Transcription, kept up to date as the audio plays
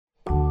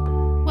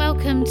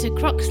Welcome to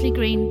Croxley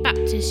Green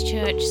Baptist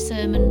Church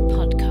Sermon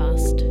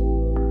Podcast.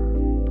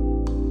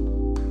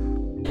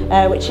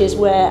 Which is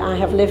where I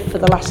have lived for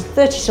the last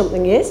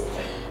 30-something years.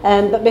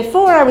 But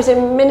before I was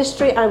in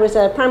ministry, I was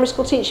a primary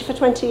school teacher for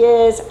 20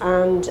 years,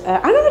 and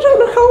I know I don't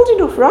look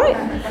old enough, right?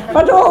 I've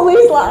had all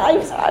these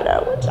lives, I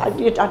know,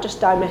 I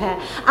just dye my hair.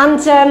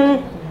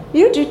 And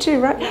you do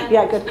too, right?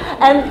 Yeah,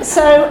 good.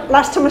 So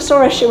last time I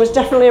saw her, she was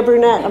definitely a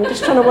brunette. I'm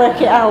just trying to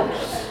work it out.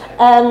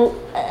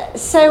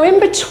 So in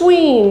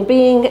between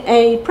being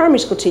a primary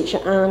school teacher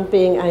and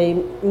being a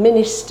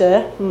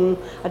minister,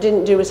 I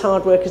didn't do as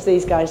hard work as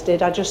these guys did.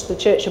 The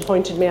church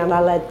appointed me and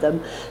I led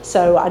them.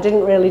 So I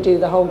didn't really do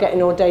the whole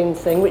getting ordained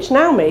thing, which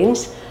now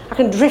means I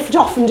can drift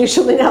off and do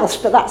something else,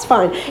 but that's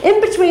fine. In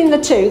between the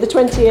two, the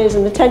 20 years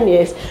and the 10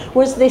 years,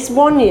 was this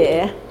 1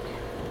 year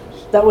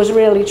that was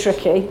really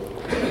tricky,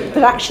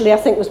 but actually I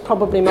think was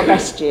probably my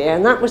best year,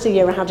 and that was the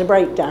year I had a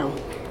breakdown.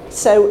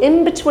 So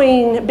in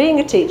between being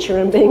a teacher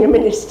and being a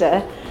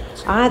minister,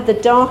 I had the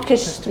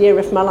darkest year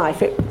of my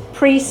life. It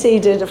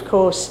preceded, of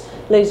course,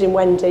 losing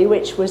Wendy,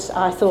 which was,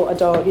 I thought, a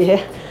dark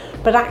year.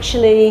 But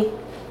actually,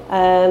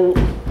 for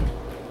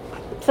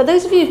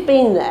those of you who've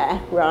been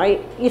there,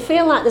 right, you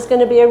feel like there's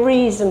going to be a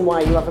reason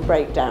why you have a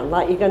breakdown.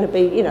 Like you're going to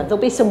be, there'll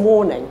be some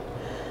warning.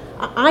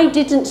 I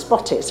didn't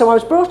spot it. So I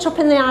was brought up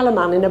in the Isle of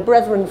Man in a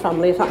Brethren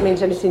family, if that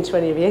means anything to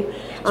any of you.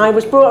 I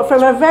was brought up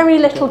from a very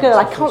little girl.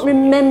 I can't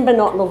remember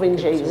not loving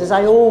Jesus.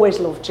 I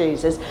always loved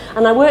Jesus.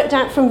 And I worked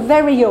out from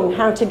very young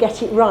how to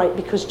get it right,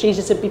 because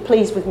Jesus would be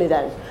pleased with me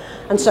then.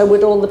 And so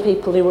would all the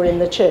people who were in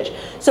the church.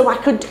 So I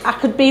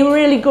could be a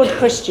really good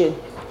Christian.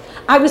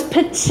 I was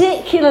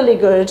particularly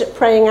good at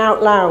praying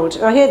out loud.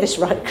 I hear this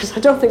right, because I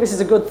don't think this is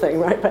a good thing,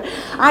 right? But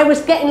I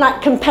was getting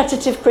like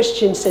competitive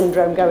Christian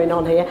syndrome going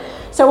on here.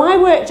 So I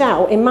worked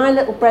out in my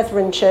little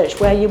Brethren church,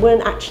 where you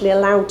weren't actually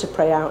allowed to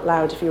pray out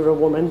loud if you were a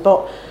woman,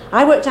 but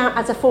I worked out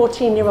as a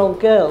 14-year-old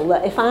girl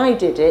that if I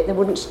did it, they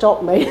wouldn't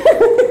stop me.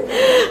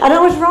 And I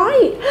was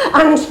right.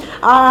 And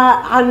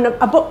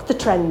I bucked the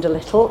trend a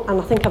little,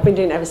 and I think I've been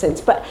doing it ever since.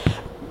 But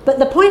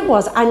the point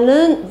was, I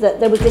learned that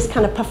there was this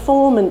kind of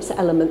performance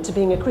element to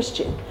being a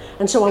Christian.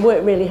 And so I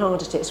worked really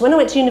hard at it. So when I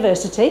went to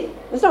university,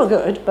 it's not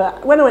good,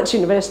 but when I went to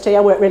university,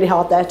 I worked really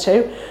hard there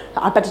too.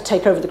 I better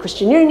take over the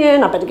Christian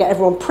Union, I better get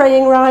everyone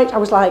praying right. I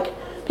was like,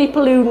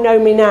 people who know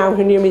me now,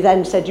 who knew me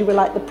then, said, you were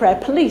like the prayer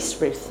police,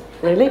 Ruth.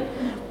 Really?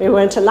 We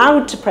weren't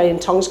allowed to pray in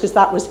tongues because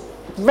that was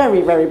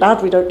very, very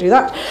bad. We don't do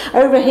that.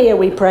 Over here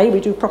we pray, we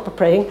do proper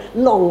praying,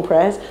 long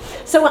prayers.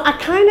 So I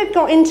kind of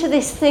got into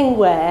this thing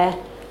where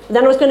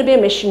then I was going to be a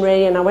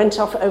missionary, and I went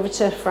off over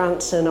to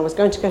France, and I was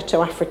going to go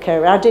to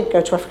Africa. I did go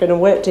to Africa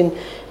and worked in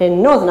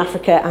Northern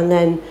Africa, and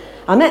then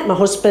I met my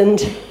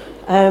husband,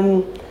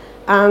 and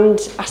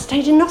I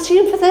stayed in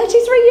Nottingham for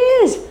 33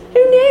 years.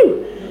 Who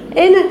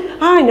knew?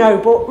 I know,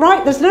 but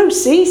right, there's no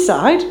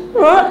seaside.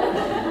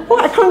 Right? Well,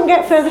 I couldn't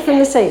get further from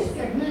the sea.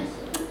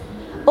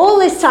 All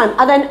this time,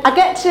 and then I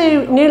get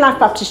to New Life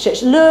Baptist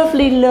Church.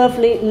 Lovely,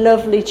 lovely,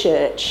 lovely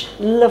church.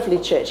 Lovely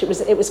church.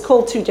 It was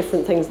called two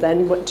different things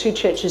then, two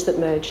churches that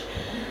merged.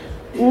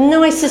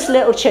 Nicest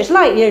little church,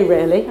 like you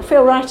really. I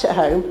feel right at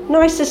home.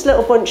 Nicest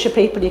little bunch of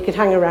people you could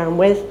hang around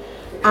with.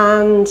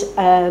 And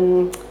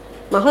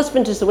my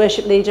husband was the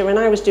worship leader, and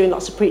I was doing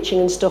lots of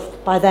preaching and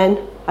stuff by then.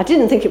 I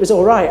didn't think it was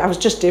all right. I was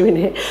just doing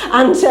it.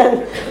 And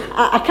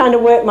I kind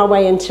of worked my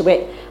way into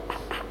it.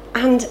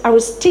 And I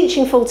was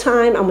teaching full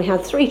time, and we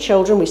had 3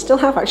 children. We still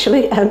have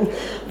actually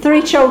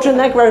 3 children.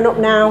 They're grown up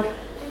now.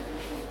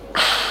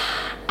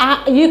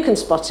 You can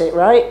spot it,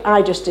 right?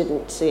 I just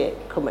didn't see it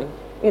coming.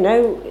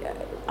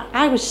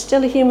 I was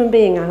still a human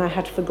being, and I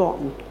had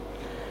forgotten.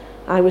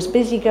 I was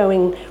busy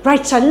going,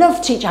 right, I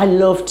love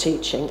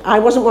teaching. I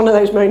wasn't one of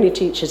those moany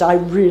teachers. I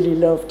really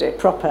loved it,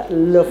 proper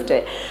loved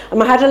it.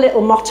 And I had a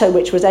little motto,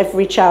 which was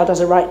every child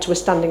has a right to a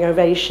standing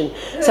ovation.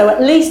 So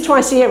at least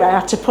twice a year I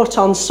had to put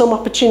on some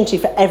opportunity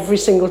for every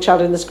single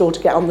child in the school to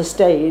get on the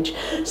stage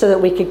so that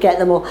we could get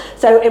them all.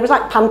 So it was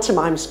like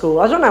pantomime school.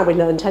 I don't know how we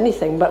learned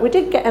anything, but we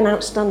did get an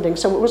outstanding,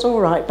 so it was all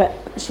right. But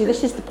see,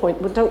 this is the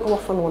point. Well, don't go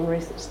off on one,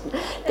 Ruth.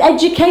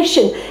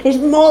 Education is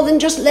more than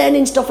just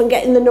learning stuff and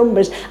getting the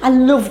numbers. I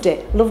loved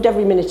it. Loved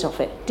every minute of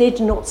it.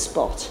 Did not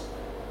spot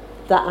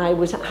that I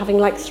was having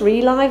like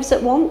 3 lives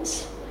at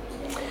once.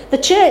 The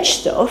church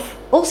stuff,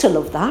 also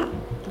loved that.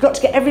 We've got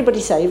to get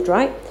everybody saved,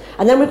 right?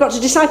 And then we've got to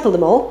disciple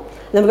them all.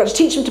 And then we've got to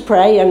teach them to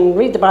pray and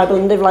read the Bible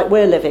and live like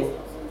we're living.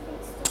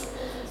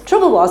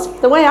 Trouble was,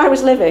 the way I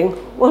was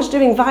living was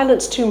doing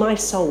violence to my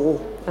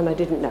soul, and I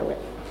didn't know it.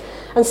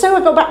 And so I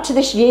got back to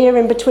this year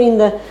in between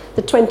the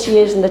 20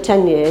 years and the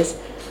 10 years.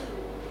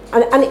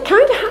 And it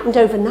kind of happened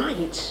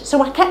overnight.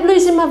 So I kept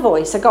losing my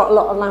voice. I got a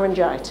lot of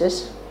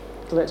laryngitis.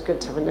 Although it's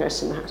good to have a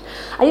nurse in the house.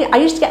 I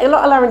used to get a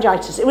lot of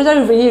laryngitis. It was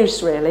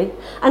overuse, really.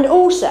 And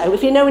also,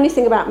 if you know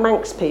anything about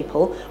Manx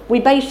people, we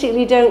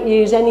basically don't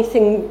use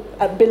anything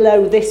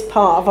below this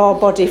part of our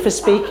body for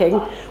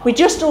speaking. We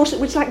just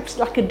also, it's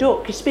like a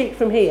duck, you speak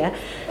from here.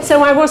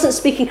 So I wasn't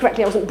speaking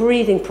correctly, I wasn't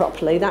breathing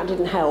properly. That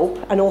didn't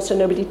help. And also,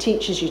 nobody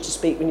teaches you to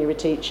speak when you're a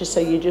teacher, so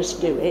you just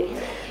do it.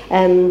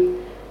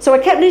 So I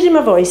kept losing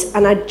my voice,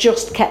 and I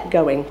just kept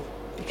going,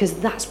 because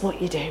that's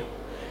what you do.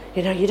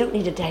 You know, you don't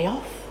need a day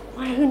off.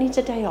 Who needs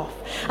a day off?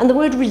 And the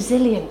word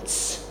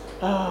resilience,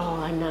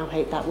 I now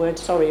hate that word,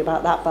 sorry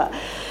about that, but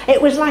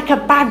it was like a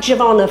badge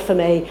of honour for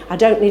me. I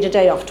don't need a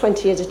day off,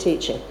 20 years of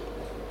teaching.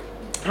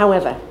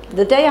 However,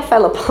 the day I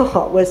fell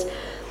apart was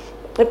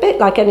a bit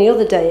like any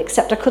other day,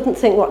 except I couldn't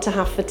think what to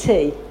have for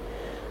tea.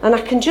 And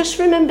I can just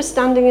remember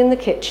standing in the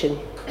kitchen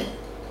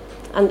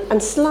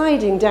and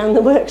sliding down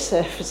the work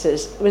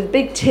surfaces with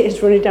big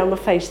tears running down my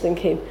face,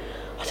 thinking,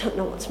 I don't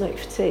know what to make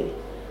for tea.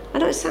 I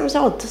know it sounds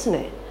odd, doesn't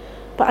it?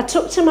 But I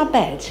took to my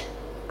bed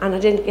and I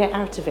didn't get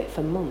out of it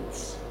for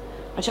months.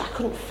 I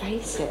couldn't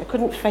face it. I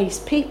couldn't face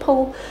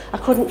people. I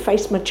couldn't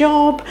face my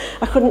job.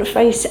 I couldn't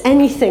face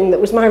anything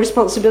that was my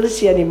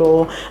responsibility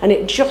anymore. And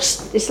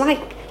it's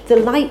like the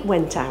light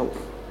went out.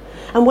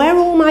 And where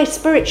all my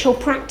spiritual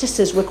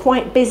practices were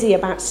quite busy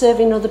about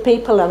serving other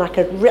people, and I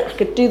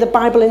could do the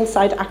Bible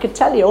inside, I could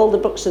tell you all the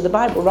books of the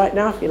Bible right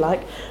now if you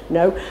like.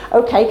 No,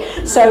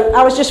 okay. So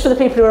I was just for the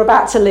people who are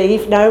about to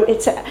leave. No,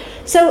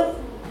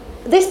 so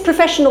this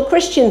professional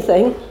Christian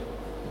thing,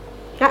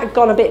 that had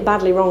gone a bit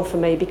badly wrong for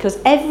me, because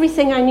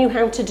everything I knew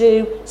how to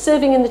do,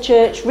 serving in the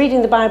church,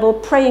 reading the Bible,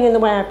 praying in the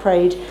way I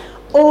prayed,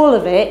 all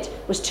of it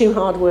was too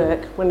hard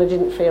work when I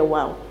didn't feel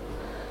well.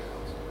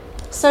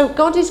 So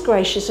God is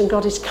gracious and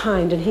God is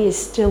kind, and he is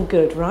still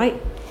good, right?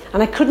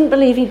 And I couldn't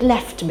believe he'd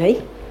left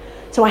me.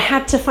 So I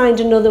had to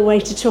find another way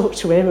to talk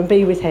to him and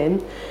be with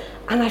him.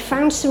 And I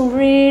found some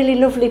really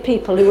lovely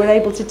people who were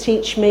able to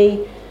teach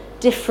me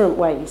different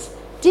ways.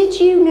 Did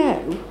you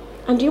know,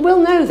 and you will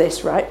know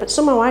this, right, but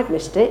somehow I've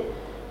missed it,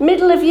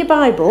 middle of your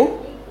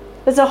Bible,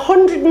 there's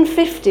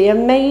 150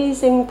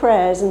 amazing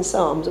prayers and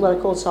psalms, well,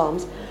 they're called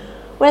psalms,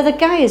 where the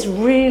guy is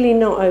really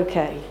not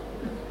okay,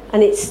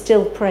 and it's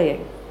still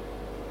praying.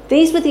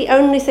 These were the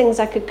only things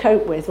I could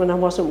cope with when I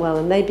wasn't well,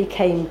 and they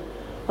became,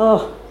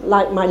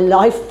 like my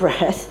life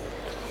breath.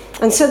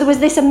 And so there was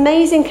this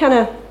amazing kind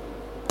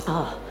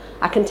of,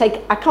 I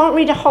can't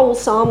read a whole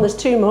psalm, there's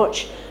too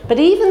much, but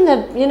even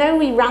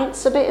he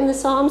rants a bit in the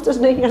psalms,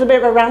 doesn't he? He has a bit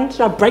of a rant,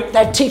 I break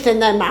their teeth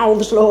in their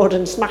mouths, Lord,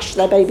 and smash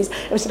their babies.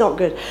 It was not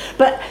good.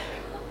 But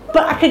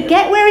I could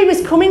get where he was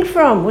coming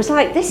from. It was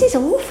like, this is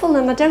awful,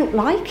 and I don't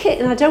like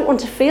it, and I don't want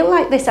to feel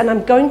like this, and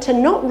I'm going to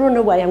not run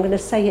away, I'm going to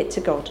say it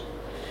to God.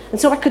 And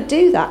so I could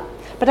do that.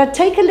 But I'd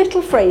take a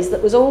little phrase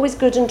that was always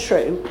good and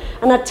true,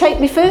 and I'd take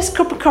my first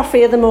cup of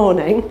coffee of the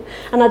morning,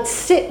 and I'd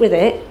sit with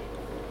it,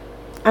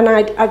 and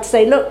I'd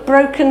say, look,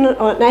 broken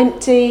or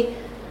empty,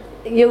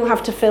 you'll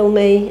have to fill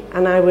me.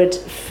 And I would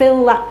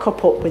fill that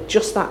cup up with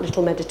just that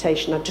little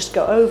meditation. I'd just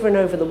go over and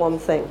over the one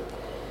thing.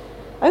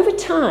 Over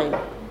time,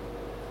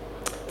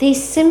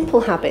 these simple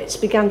habits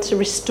began to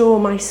restore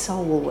my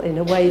soul in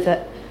a way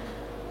that,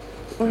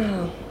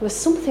 was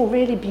something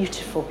really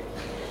beautiful.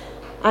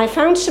 I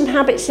found some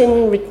habits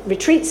in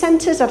retreat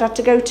centres I'd had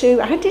to go to.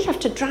 I did have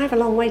to drive a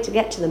long way to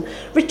get to them.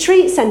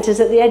 Retreat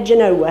centres at the edge of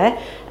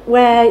nowhere,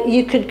 where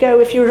you could go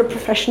if you were a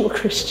professional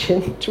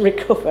Christian to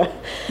recover.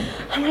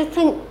 And I'd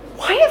think,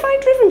 why have I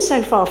driven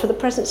so far for the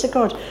presence of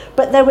God?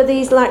 But there were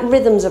these like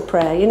rhythms of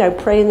prayer,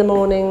 pray in the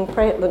morning,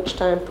 pray at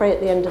lunchtime, pray at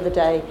the end of the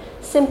day.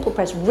 Simple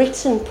prayers,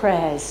 written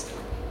prayers.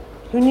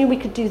 Who knew we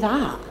could do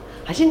that?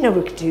 I didn't know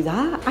we could do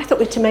that. I thought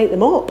we had to make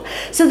them up.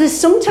 So there's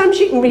sometimes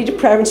you can read a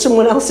prayer and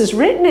someone else has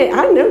written it.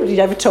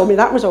 Nobody ever told me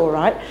that was all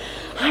right.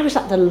 I was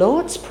like, the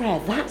Lord's Prayer,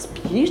 that's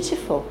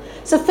beautiful.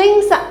 So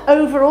things that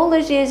over all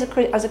those years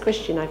as a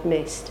Christian I've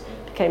missed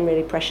became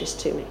really precious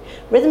to me.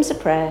 Rhythms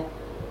of prayer,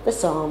 the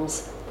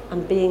Psalms,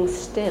 and being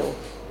still.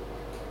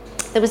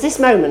 There was this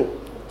moment.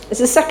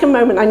 It's the second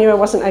moment I knew I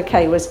wasn't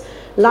okay, was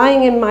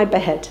lying in my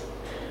bed,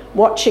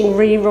 watching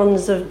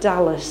reruns of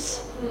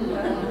Dallas.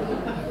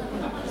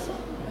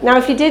 Now,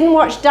 if you didn't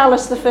watch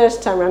Dallas the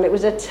first time around, it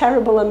was a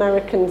terrible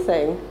American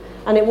thing,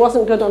 and it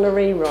wasn't good on a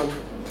rerun.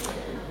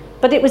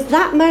 But it was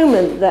that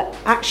moment that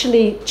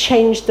actually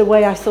changed the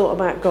way I thought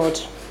about God,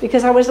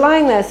 because I was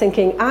lying there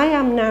thinking, I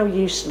am now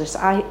useless.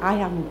 I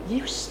am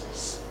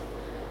useless.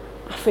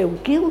 I feel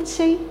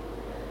guilty.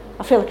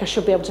 I feel like I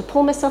should be able to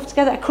pull myself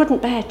together. I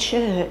couldn't bear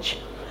church.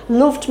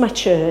 Loved my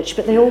church,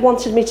 but they all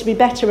wanted me to be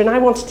better, and I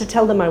wanted to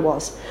tell them I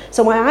was.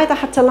 So I either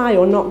had to lie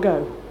or not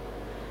go.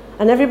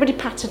 And everybody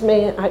patted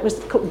me. It was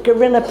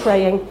guerrilla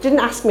praying.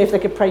 Didn't ask me if they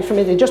could pray for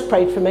me. They just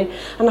prayed for me.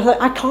 And I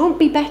thought, I can't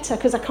be better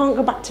because I can't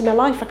go back to my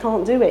life. I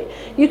can't do it.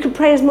 You can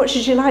pray as much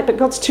as you like, but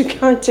God's too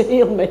kind to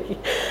heal me.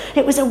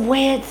 It was a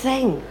weird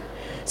thing.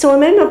 So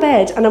I'm in my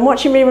bed and I'm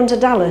watching reruns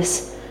of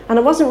Dallas, and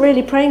I wasn't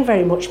really praying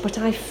very much, but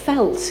I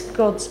felt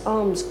God's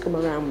arms come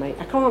around me.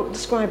 I can't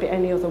describe it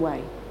any other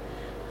way.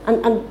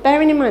 And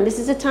bearing in mind, this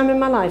is a time in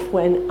my life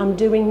when I'm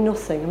doing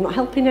nothing. I'm not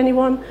helping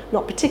anyone, I'm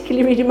not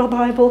particularly reading my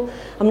Bible,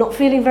 I'm not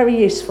feeling very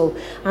useful.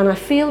 And I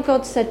feel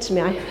God said to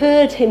me, I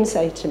heard him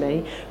say to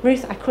me,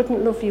 Ruth, I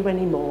couldn't love you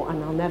anymore,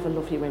 and I'll never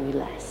love you any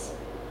less.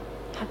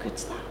 How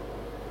good's that?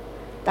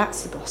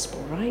 That's the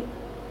gospel, right?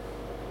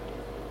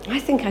 I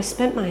think I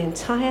spent my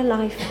entire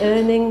life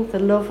earning the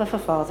love of a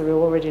father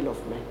who already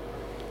loved me.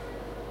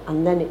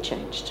 And then it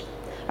changed.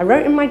 I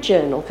wrote in my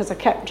journal, because I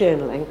kept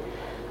journaling,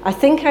 I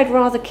think I'd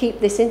rather keep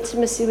this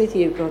intimacy with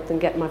you, God, than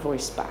get my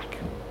voice back.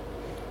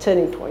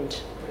 Turning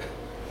point.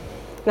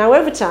 Now,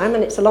 over time,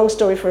 and it's a long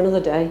story for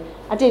another day,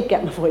 I did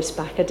get my voice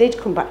back. I did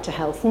come back to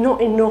health. Not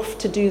enough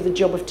to do the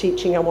job of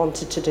teaching I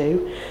wanted to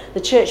do.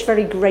 The church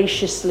very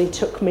graciously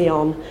took me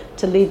on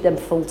to lead them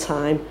full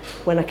time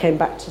when I came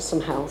back to some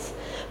health.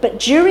 But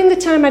during the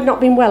time I'd not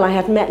been well, I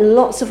had met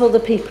lots of other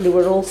people who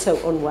were also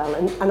unwell.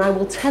 And I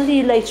will tell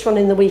you later on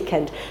in the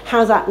weekend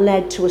how that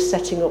led to us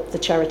setting up the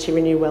charity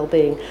Renew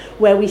Wellbeing,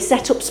 where we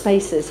set up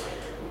spaces,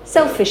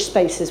 selfish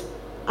spaces,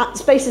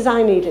 spaces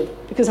I needed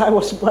because I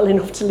wasn't well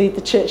enough to lead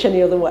the church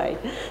any other way.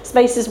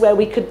 Spaces where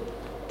we could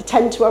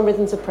attend to our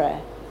rhythms of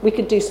prayer. We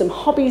could do some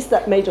hobbies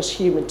that made us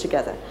human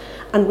together.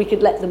 And we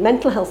could let the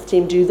mental health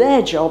team do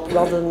their job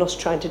rather than us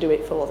trying to do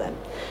it for them.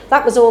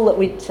 That was all that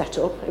we'd set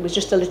up. It was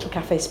just a little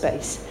cafe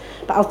space.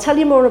 But I'll tell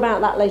you more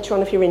about that later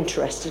on if you're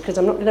interested, because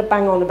I'm not going to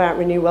bang on about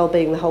Renew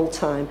Wellbeing the whole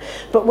time.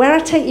 But where I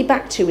take you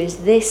back to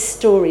is this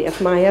story of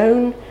my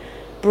own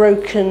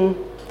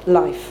broken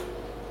life.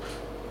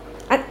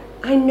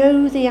 I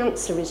know the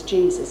answer is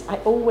Jesus. I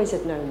always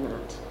had known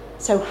that.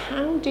 So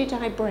how did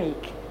I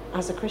break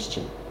as a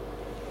Christian?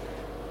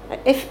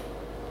 If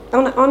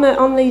on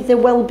the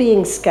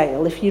well-being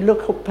scale, if you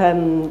look up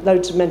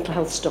loads of mental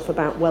health stuff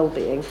about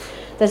well-being,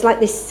 there's like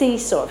this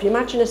seesaw. If you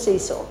imagine a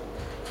seesaw,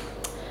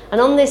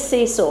 and on this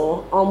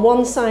seesaw, on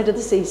one side of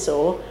the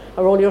seesaw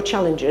are all your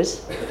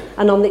challenges,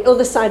 and on the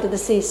other side of the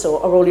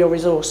seesaw are all your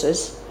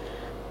resources.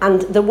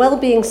 And the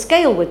well-being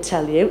scale would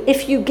tell you,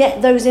 if you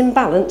get those in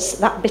balance,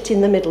 that bit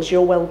in the middle is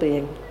your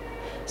well-being.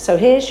 So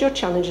here's your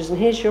challenges and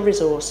here's your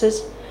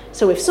resources.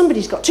 So if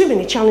somebody's got too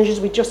many challenges,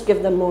 we just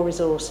give them more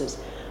resources.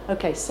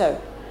 Okay,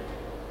 so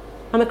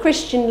I'm a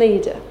Christian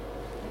leader.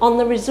 On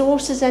the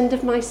resources end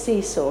of my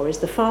seesaw is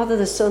the Father,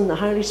 the Son, the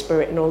Holy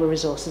Spirit, and all the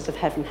resources of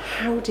heaven.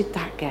 How did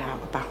that get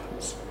out of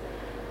balance?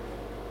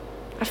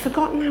 I'd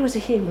forgotten I was a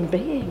human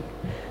being.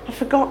 I'd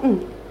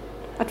forgotten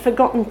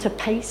to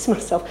pace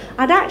myself.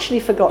 I'd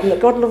actually forgotten that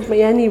God loved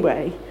me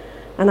anyway,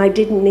 and I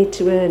didn't need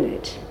to earn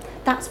it.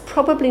 That's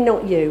probably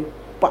not you,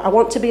 but I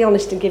want to be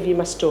honest and give you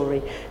my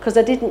story, because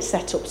I didn't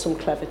set up some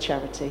clever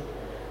charity.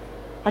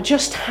 I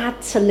just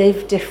had to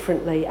live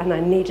differently, and I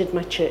needed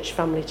my church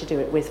family to do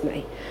it with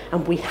me.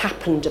 And we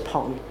happened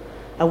upon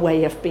a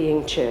way of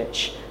being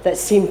church that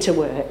seemed to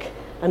work,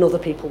 and other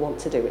people want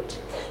to do it.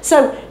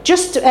 So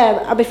just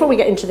before we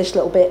get into this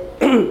little bit,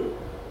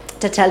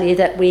 to tell you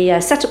that we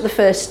set up the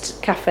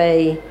first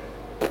cafe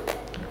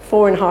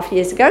 4.5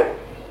 years ago.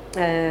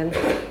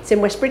 It's in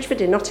West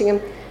Bridgford in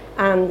Nottingham,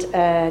 and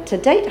to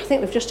date I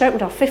think we've just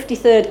opened our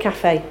 53rd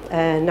cafe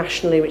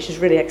nationally, which is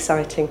really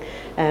exciting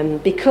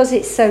because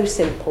it's so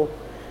simple,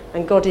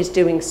 and God is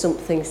doing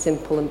something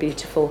simple and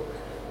beautiful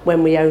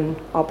when we own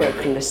our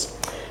brokenness.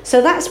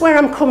 So that's where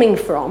I'm coming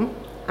from.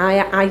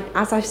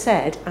 As I've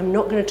said, I'm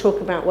not going to talk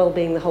about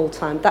well-being the whole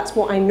time. That's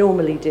what I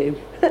normally do.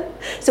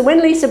 So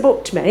when Lisa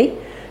booked me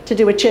to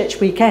do a church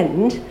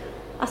weekend,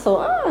 I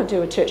thought, I'll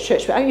do a church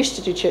weekend. I used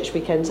to do church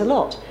weekends a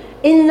lot.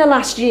 In the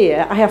last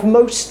year, I have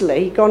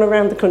mostly gone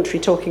around the country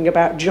talking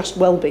about just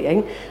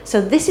well-being. So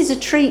this is a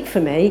treat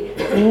for me,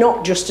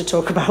 not just to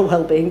talk about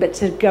well-being, but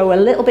to go a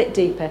little bit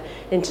deeper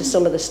into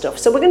some of the stuff.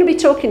 So we're going to be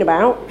talking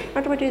about,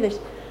 how do I do this?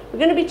 We're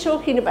going to be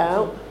talking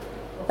about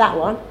that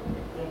one.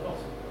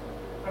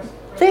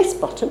 This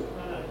bottom?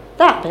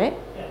 That bit?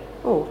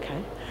 Oh,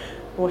 okay.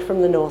 We're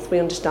from the north, we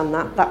understand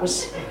that. That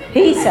was,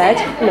 he said,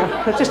 no,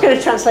 I'm just going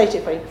to translate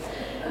it for you.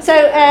 So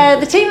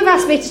the team have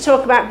asked me to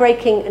talk about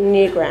breaking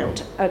new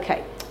ground.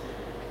 Okay.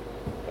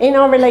 In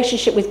our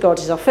relationship with God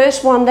is our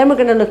first one. Then we're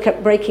going to look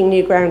at breaking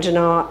new ground in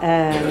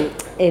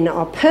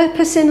our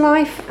purpose in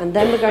life. And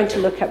then we're going to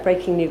look at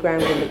breaking new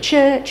ground in the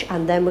church.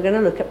 And then we're going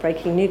to look at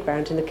breaking new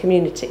ground in the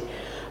community.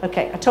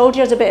 Okay, I told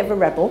you I was a bit of a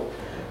rebel.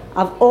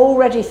 I've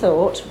already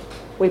thought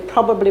we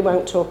probably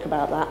won't talk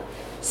about that.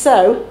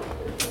 So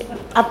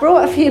I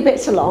brought a few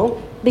bits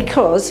along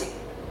because,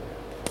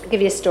 I'll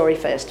give you a story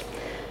first.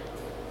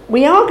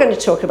 We are going to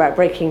talk about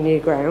breaking new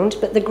ground,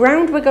 but the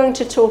ground we're going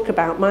to talk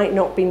about might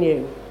not be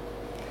new.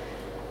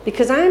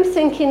 Because I'm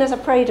thinking, as I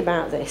prayed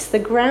about this, the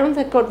ground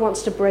that God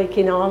wants to break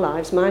in our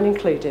lives, mine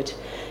included,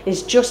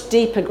 is just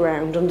deeper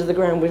ground under the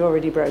ground we've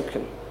already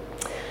broken.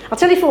 I'll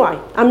tell you for why.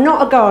 I'm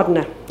not a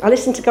gardener. I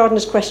listen to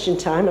Gardener's Question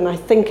Time and I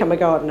think I'm a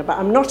gardener, but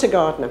I'm not a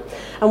gardener.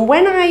 And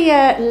when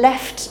I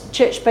left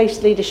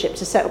church-based leadership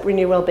to set up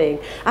Renew Wellbeing,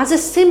 as a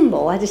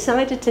symbol, I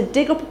decided to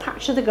dig up a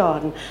patch of the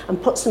garden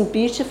and put some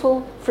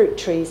beautiful fruit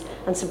trees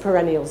and some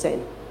perennials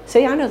in.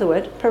 See, I know the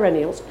word,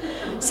 perennials.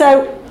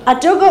 So I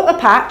dug up a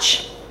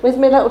patch with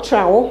my little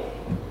trowel.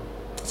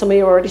 Some of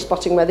you are already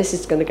spotting where this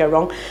is going to go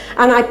wrong.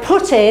 And I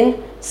put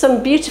in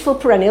some beautiful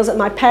perennials that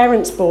my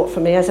parents bought for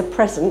me as a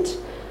present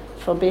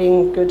for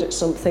being good at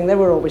something. They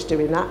were always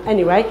doing that.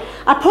 Anyway,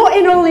 I put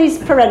in all these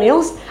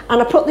perennials and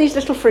I put these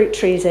little fruit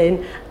trees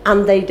in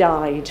and they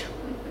died.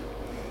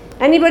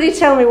 Anybody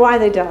tell me why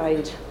they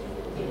died?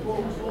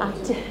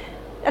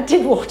 I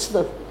did water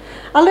them.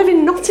 I live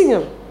in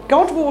Nottingham.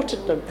 God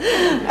watered them.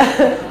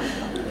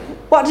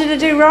 What did I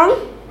do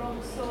wrong?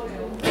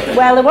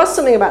 Well, there was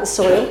something about the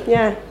soil,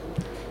 yeah.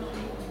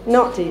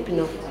 Not deep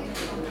enough.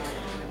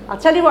 I'll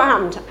tell you what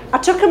happened. I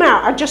took them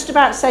out. I just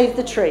about saved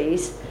the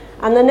trees.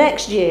 And the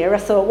next year, I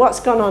thought, what's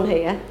gone on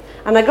here?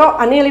 And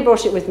I nearly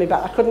brought it with me,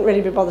 but I couldn't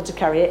really be bothered to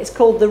carry it. It's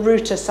called the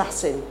root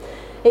assassin.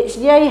 It's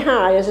yay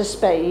high as a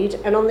spade,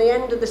 and on the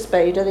end of the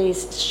spade are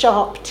these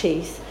sharp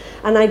teeth.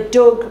 And I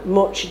dug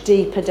much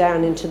deeper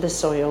down into the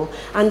soil,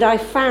 and I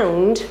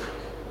found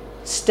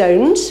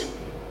stones,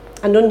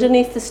 and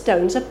underneath the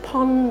stones a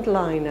pond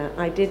liner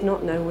I did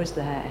not know was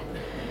there.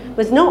 It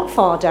was not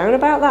far down,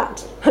 about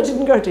that, I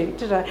didn't go deep,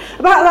 did I?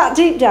 About that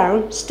deep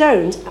down,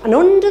 stones, and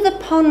under the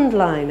pond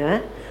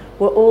liner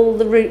were all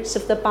the roots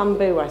of the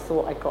bamboo I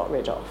thought I got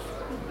rid of.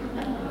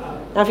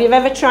 Now, if you've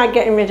ever tried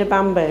getting rid of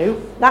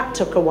bamboo, that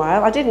took a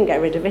while. I didn't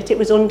get rid of it. It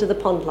was under the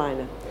pond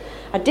liner.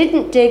 I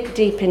didn't dig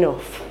deep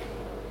enough.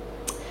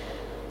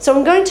 So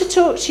I'm going to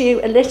talk to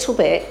you a little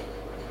bit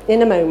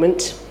in a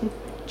moment,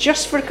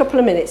 just for a couple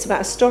of minutes,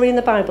 about a story in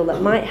the Bible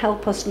that might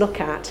help us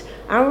look at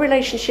our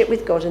relationship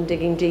with God and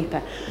digging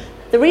deeper.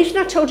 The reason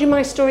I told you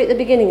my story at the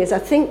beginning is I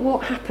think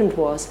what happened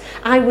was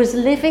I was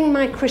living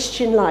my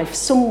Christian life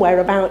somewhere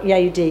about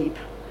yay deep.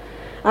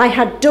 I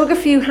had dug a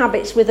few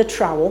habits with a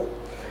trowel,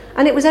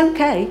 and it was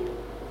okay.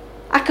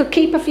 I could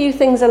keep a few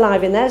things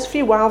alive in there. There's a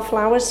few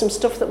wildflowers, some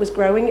stuff that was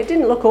growing. It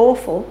didn't look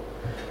awful.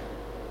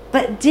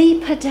 But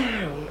deeper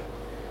down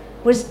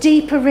was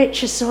deeper,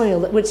 richer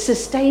soil that would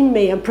sustain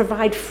me and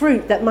provide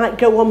fruit that might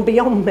go on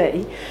beyond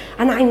me.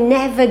 And I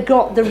never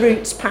got the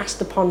roots past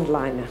the pond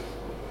liner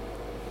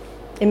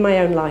in my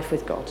own life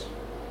with God.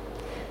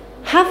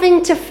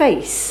 Having to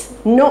face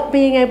not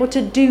being able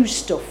to do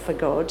stuff for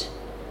God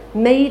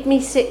made me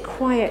sit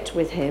quiet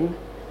with him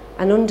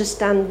and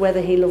understand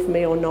whether he loved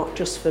me or not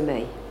just for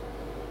me.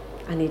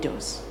 And he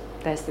does.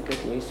 There's the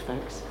good news,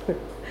 folks.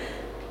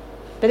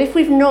 But if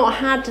we've not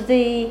had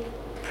the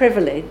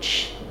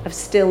privilege of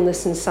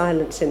stillness and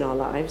silence in our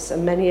lives,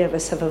 and many of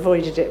us have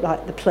avoided it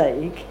like the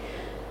plague,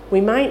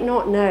 we might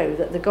not know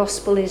that the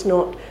gospel is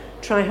not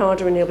try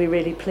harder and he'll be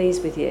really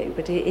pleased with you,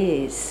 but it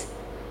is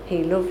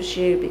he loves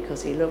you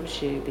because he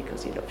loves you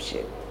because he loves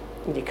you.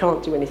 And you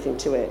can't do anything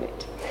to earn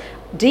it.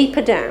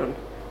 Deeper down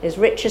is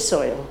richer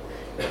soil.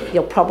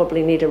 You'll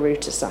probably need a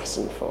root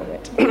assassin for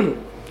it.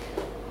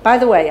 By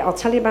the way, I'll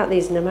tell you about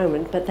these in a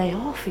moment, but they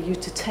are for you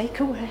to take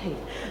away.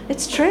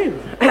 It's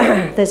true.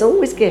 There's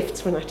always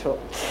gifts when I talk.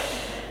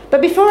 But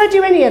before I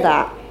do any of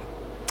that,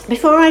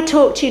 before I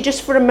talk to you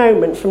just for a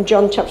moment from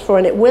John chapter 4,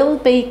 and it will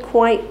be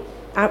quite,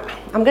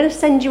 I'm going to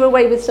send you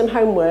away with some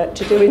homework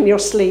to do in your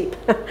sleep.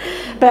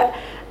 But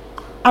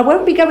I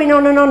won't be going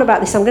on and on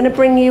about this. I'm going to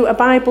bring you a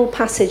Bible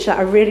passage that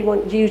I really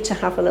want you to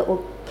have a little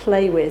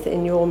play with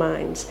in your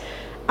minds.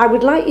 I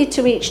would like you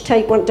to each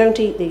take one, don't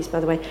eat these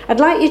by the way,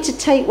 I'd like you to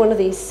take one of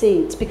these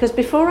seeds, because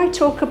before I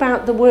talk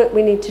about the work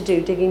we need to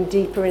do, digging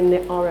deeper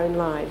in our own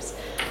lives,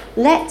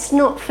 let's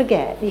not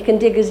forget, you can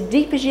dig as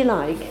deep as you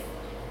like,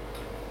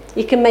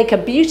 you can make a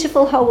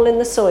beautiful hole in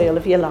the soil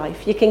of your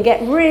life, you can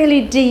get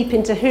really deep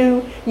into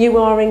who you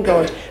are in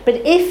God, but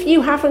if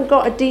you haven't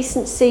got a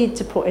decent seed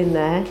to put in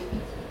there,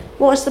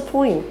 what's the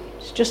point?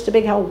 It's just a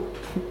big hole.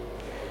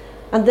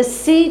 And the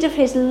seed of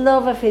his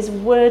love, of his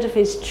word, of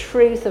his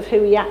truth, of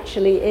who he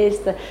actually is,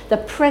 the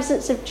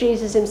presence of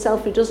Jesus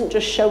himself, who doesn't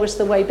just show us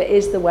the way but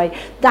is the way,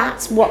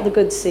 that's what the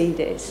good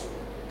seed is.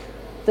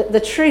 The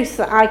truth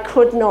that I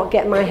could not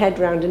get my head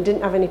round and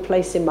didn't have any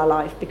place in my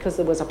life because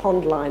there was a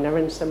pond liner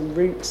and some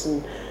roots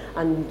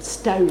and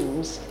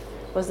stones,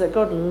 was that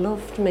God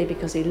loved me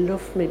because he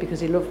loved me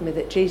because he loved me,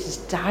 that Jesus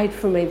died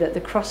for me, that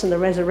the cross and the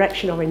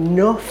resurrection are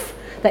enough,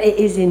 that it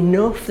is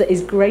enough, that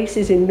his grace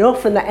is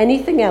enough, and that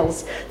anything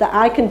else that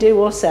I can do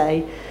or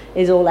say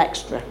is all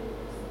extra.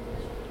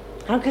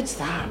 How good's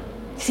that?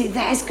 See,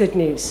 there's good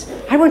news.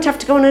 I won't have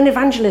to go on an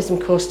evangelism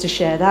course to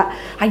share that.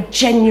 I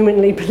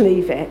genuinely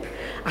believe it.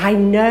 I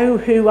know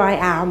who I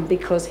am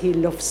because he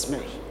loves me.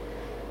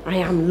 I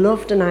am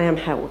loved and I am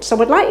held. So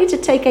I'd like you to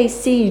take a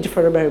seed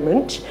for a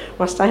moment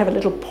whilst I have a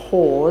little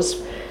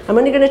pause. I'm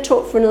only going to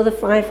talk for another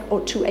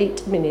 5 to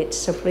 8 minutes,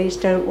 so please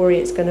don't worry,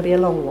 it's going to be a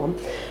long one.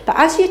 But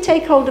as you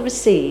take hold of a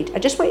seed, I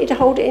just want you to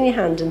hold it in your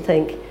hand and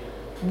think,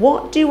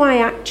 what do I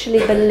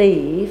actually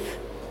believe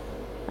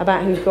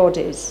about who God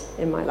is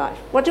in my life?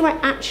 What do I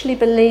actually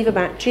believe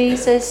about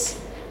Jesus,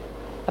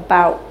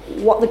 about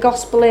what the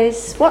gospel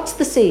is? What's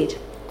the seed?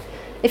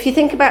 If you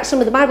think about some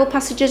of the Bible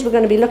passages we're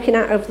going to be looking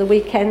at over the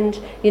weekend,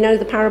 you know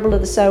the parable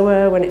of the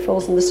sower when it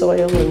falls in the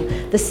soil,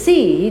 and the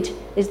seed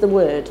is the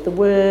word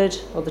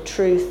or the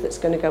truth that's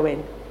going to go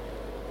in.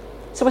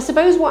 So I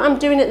suppose what I'm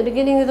doing at the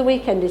beginning of the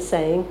weekend is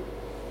saying,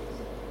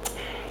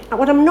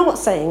 what I'm not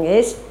saying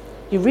is,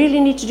 you really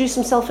need to do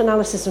some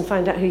self-analysis and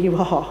find out who you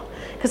are.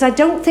 Because I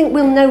don't think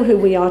we'll know who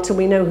we are till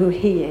we know who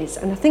he is.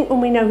 And I think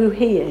when we know who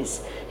he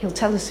is, he'll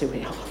tell us who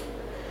we are.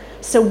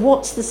 So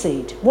what's the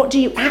seed? What do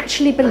you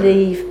actually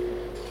believe?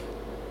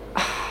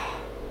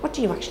 What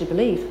do you actually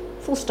believe?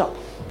 Full stop.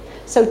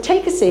 So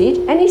take a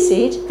seed, any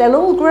seed, they'll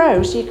all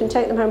grow so you can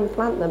take them home and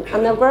plant them,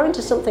 and they'll grow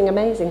into something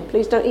amazing.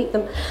 Please don't eat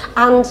them.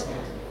 And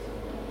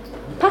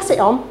pass it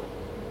on.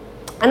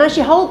 And as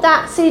you hold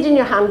that seed in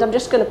your hand, I'm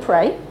just going to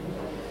pray.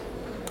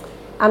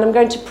 And I'm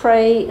going to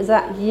pray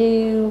that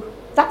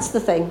that's the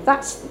thing,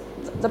 that's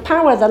the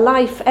power, the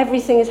life,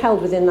 everything is held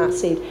within that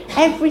seed.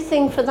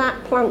 Everything for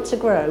that plant to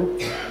grow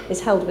is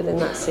held within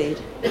that seed.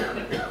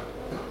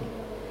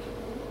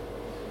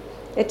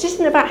 It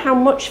isn't about how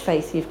much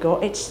faith you've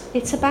got,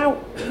 it's about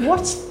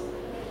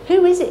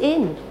who is it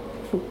in?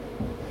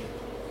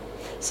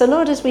 So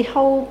Lord, as we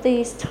hold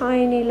these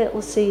tiny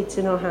little seeds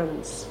in our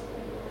hands,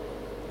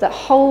 that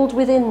hold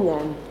within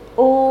them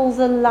all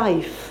the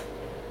life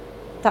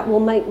that will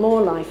make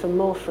more life and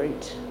more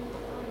fruit.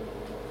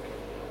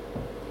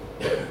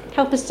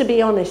 Help us to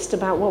be honest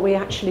about what we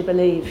actually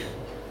believe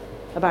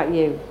about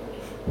you.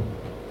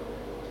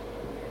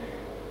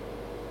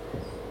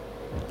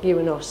 You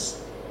and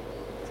us.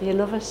 Do you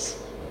love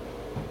us?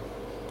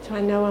 Do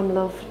I know I'm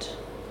loved?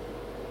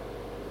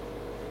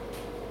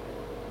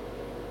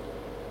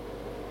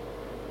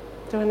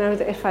 Do I know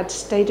that if I'd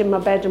stayed in my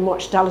bed and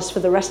watched Dallas for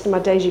the rest of my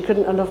days, you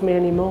couldn't have loved me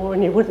any more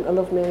and you wouldn't have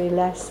loved me any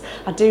less?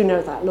 I do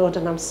know that, Lord,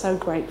 and I'm so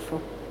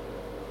grateful.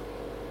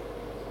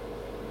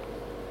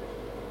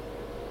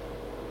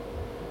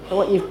 And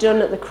what you've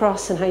done at the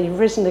cross and how you've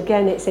risen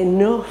again, it's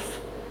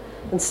enough.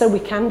 And so we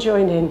can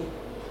join in.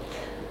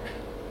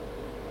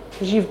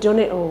 Because you've done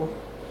it all.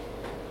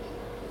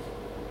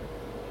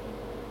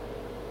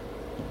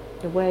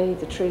 The way,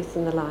 the truth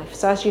and the life.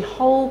 So as you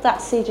hold that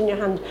seed in your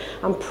hand,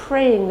 I'm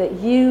praying that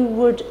you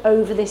would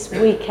over this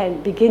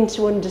weekend begin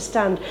to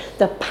understand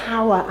the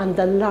power and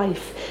the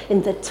life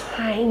in the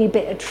tiny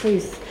bit of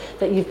truth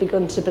that you've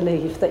begun to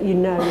believe, that you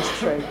know is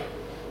true.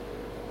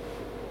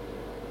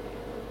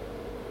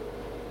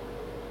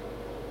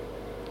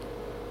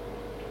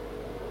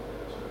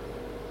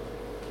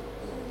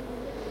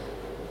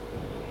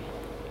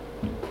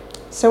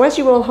 So as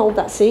you all hold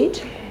that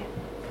seed,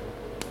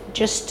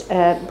 just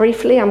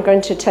briefly, I'm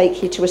going to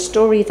take you to a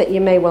story that you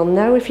may well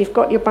know. If you've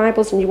got your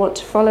Bibles and you want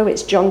to follow,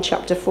 it's John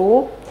chapter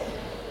 4.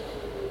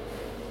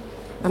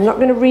 I'm not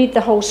going to read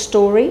the whole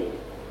story.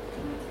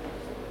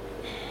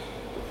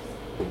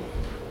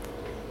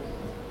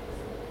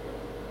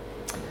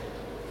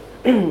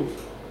 But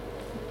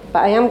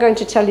I am going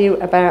to tell you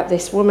about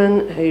this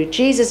woman who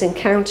Jesus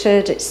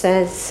encountered. It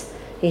says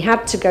he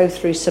had to go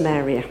through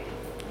Samaria.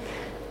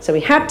 So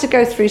he had to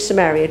go through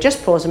Samaria.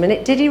 Just pause a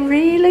minute. Did he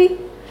really?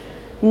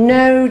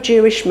 No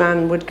Jewish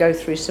man would go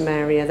through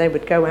Samaria. They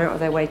would go out of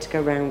their way to go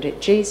round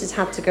it. Jesus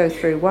had to go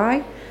through.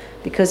 Why?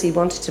 Because he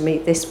wanted to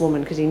meet this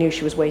woman, because he knew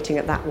she was waiting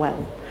at that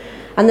well.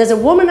 And there's a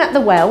woman at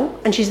the well,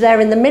 and she's there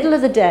in the middle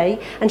of the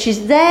day, and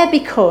she's there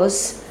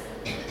because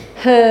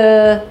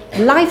her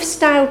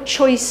lifestyle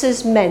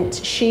choices meant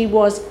she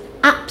was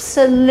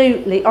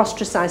absolutely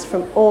ostracized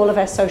from all of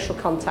her social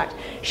contact.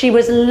 She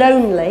was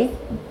lonely,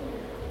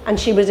 and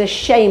she was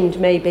ashamed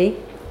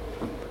maybe,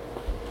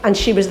 and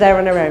she was there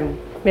on her own,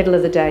 middle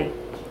of the day.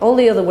 All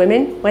the other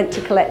women went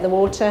to collect the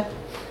water,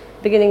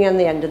 beginning and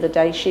the end of the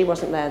day. She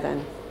wasn't there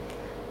then.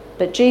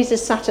 But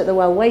Jesus sat at the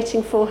well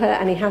waiting for her,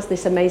 and he has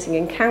this amazing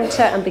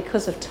encounter, and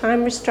because of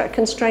time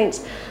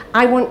constraints,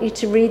 I want you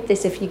to read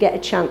this if you get a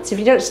chance. If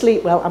you don't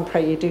sleep well, I'm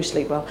praying you do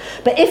sleep well.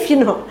 But if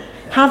you're not,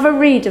 have a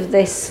read of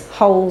this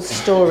whole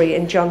story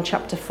in John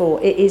chapter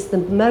 4. It is the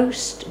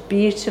most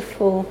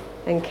beautiful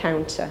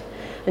encounter.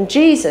 And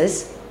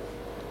Jesus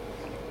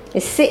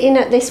is sitting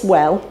at this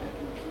well,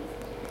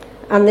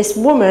 and this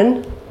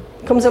woman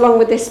comes along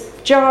with this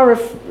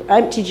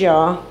empty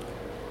jar,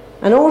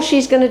 and all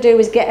she's going to do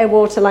is get her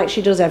water like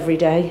she does every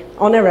day,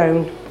 on her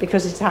own,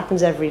 because it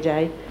happens every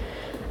day.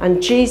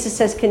 And Jesus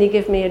says, "Can you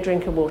give me a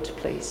drink of water,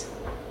 please?"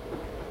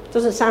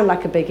 Doesn't sound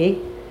like a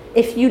biggie.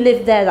 If you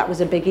lived there, that was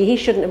a biggie. He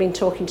shouldn't have been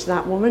talking to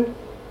that woman.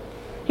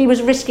 He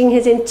was risking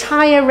his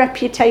entire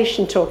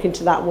reputation talking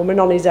to that woman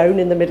on his own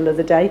in the middle of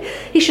the day.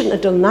 He shouldn't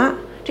have done that.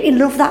 Don't you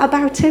love that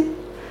about him?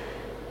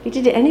 He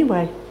did it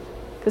anyway,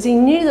 because he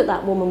knew that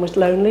that woman was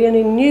lonely, and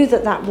he knew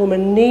that that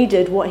woman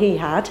needed what he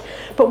had.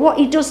 But what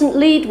he doesn't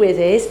lead with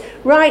is,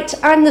 right,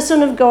 I'm the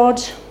Son of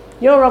God,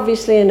 you're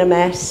obviously in a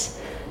mess,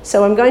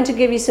 so I'm going to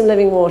give you some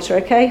living water,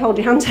 okay? Hold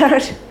your hands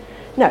out.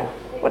 No.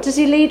 What does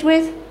he lead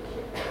with?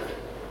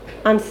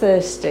 I'm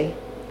thirsty.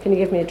 Can you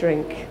give me a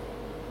drink?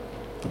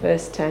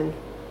 Verse 10.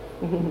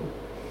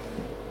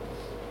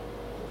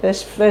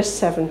 Verse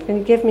 7. Can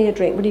you give me a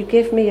drink? Will you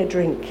give me a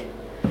drink?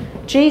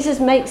 Jesus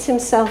makes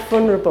himself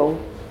vulnerable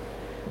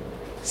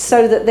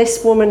so that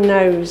this woman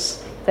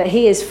knows that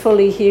he is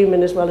fully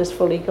human as well as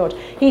fully God.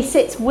 He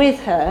sits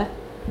with her.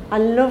 I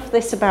love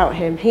this about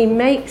him. He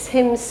makes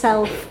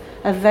himself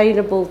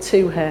available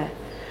to her.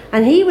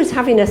 And he was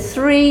having a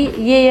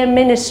 3-year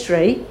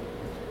ministry.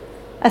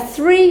 A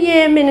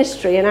 3-year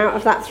ministry, and out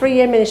of that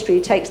 3-year ministry,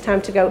 he takes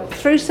time to go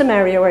through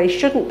Samaria where he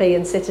shouldn't be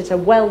and sit at a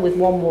well with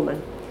one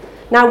woman.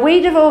 Now,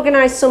 we'd have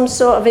organised some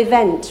sort of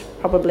event,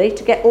 probably,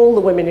 to get all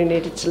the women who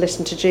needed to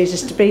listen to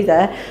Jesus to be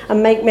there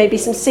and make maybe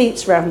some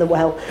seats around the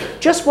well.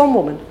 Just one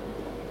woman.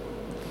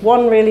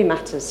 One really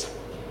matters.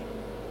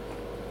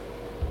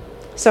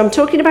 So I'm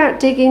talking about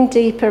digging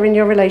deeper in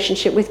your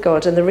relationship with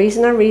God, and the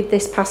reason I read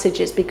this passage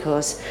is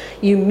because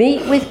you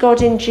meet with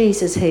God in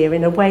Jesus here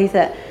in a way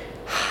that,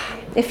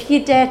 if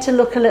you dare to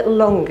look a little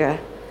longer,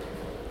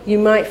 you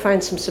might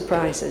find some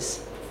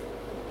surprises.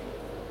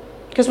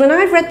 Because when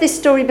I've read this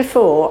story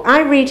before,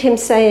 I read him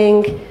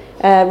saying,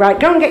 right,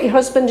 go and get your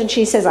husband, and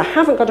she says, I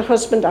haven't got a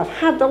husband, I've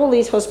had all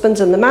these husbands,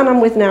 and the man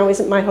I'm with now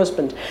isn't my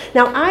husband.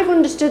 Now, I've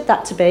understood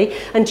that to be,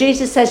 and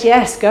Jesus says,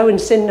 yes, go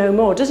and sin no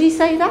more. Does he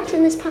say that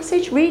in this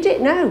passage? Read it?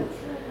 No.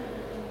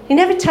 He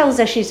never tells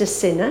her she's a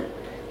sinner.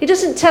 He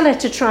doesn't tell her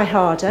to try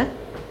harder.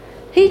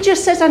 He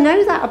just says, I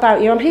know that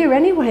about you. I'm here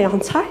anyway,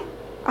 aren't I?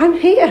 I'm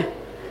here.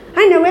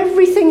 I know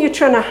everything you're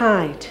trying to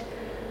hide.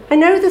 I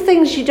know the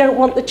things you don't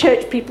want the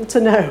church people to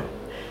know.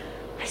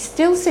 I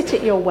still sit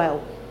at your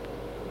well.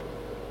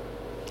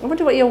 I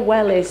wonder what your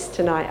well is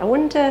tonight. I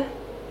wonder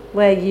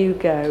where you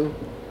go.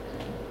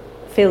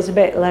 Feels a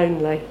bit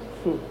lonely.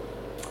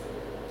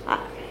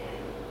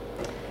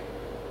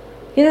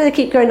 You know, they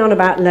keep going on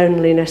about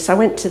loneliness. I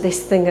went to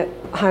this thing at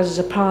Houses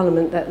of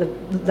Parliament that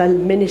the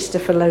Minister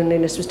for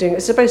Loneliness was doing. It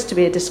was supposed to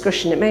be a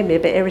discussion. It made me a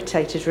bit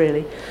irritated,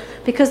 really,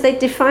 because they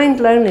defined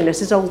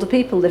loneliness as older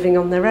people living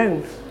on their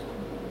own.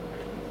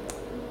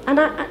 And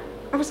I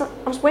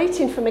was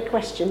waiting for my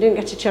question, didn't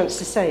get a chance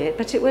to say it,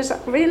 but it was,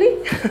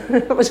 really?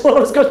 That was all I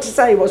was going to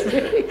say, was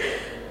really?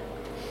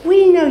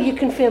 We know you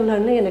can feel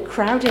lonely in a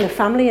crowd, in a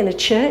family, in a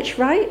church,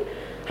 right?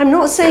 I'm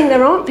not saying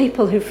there aren't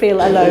people who feel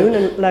alone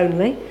and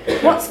lonely.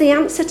 What's the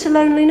answer to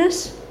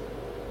loneliness?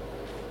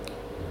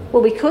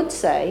 Well, we could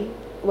say,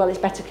 well, it's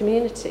better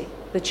community.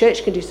 The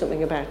church can do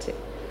something about it.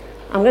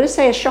 I'm going to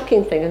say a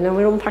shocking thing, and then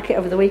we'll unpack it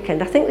over the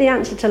weekend. I think the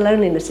answer to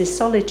loneliness is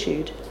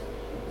solitude.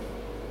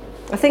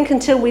 I think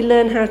until we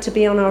learn how to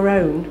be on our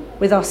own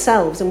with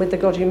ourselves and with the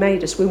God who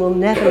made us, we will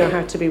never know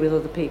how to be with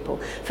other people.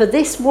 For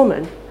this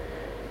woman,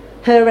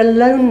 her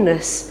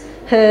aloneness,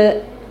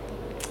 her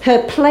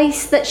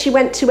place that she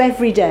went to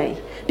every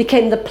day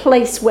became the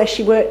place where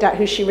she worked out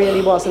who she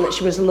really was and that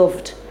she was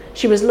loved.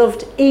 She was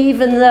loved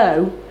even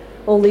though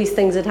all these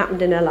things had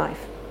happened in her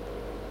life.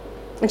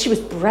 And she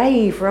was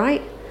brave,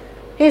 right?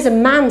 Here's a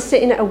man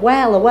sitting at a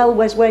well. A well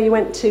was where you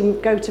went to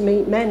go to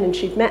meet men, and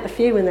she'd met a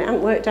few and they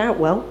hadn't worked out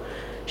well.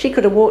 She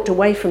could have walked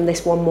away from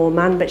this one more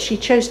man, but she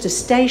chose to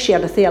stay. She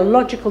had a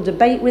theological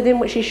debate with him,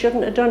 which she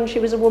shouldn't have done. She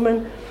was a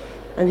woman.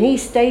 And he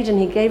stayed, and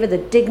he gave her the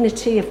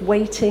dignity of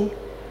waiting.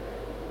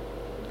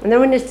 And then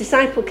when his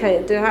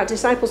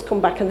disciples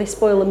come back and they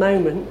spoil the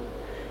moment,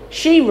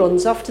 she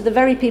runs off to the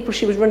very people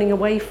she was running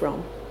away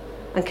from,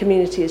 and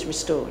community is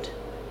restored.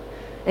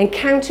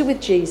 Encounter with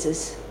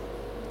Jesus.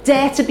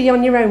 Dare to be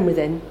on your own with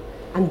him,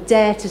 and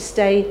dare to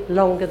stay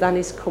longer than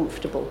is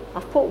comfortable.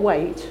 I've put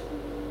wait.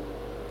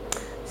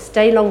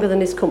 Stay longer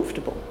than is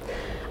comfortable.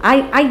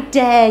 I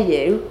dare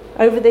you,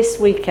 over this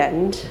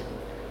weekend,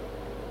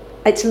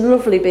 it's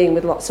lovely being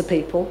with lots of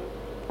people.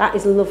 That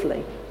is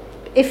lovely.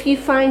 If you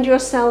find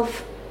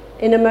yourself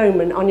in a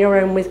moment on your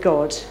own with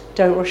God,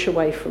 don't rush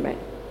away from it.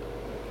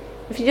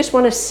 If you just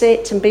want to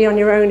sit and be on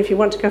your own, if you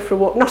want to go for a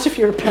walk, not if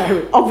you're a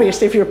parent,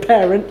 obviously if you're a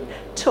parent,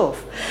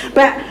 tough.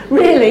 But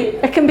really,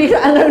 there can be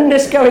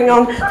aloneness going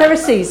on. There are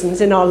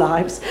seasons in our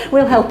lives.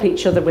 We'll help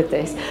each other with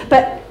this.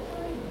 But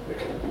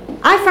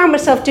I found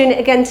myself doing it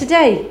again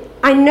today.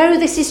 I know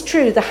this is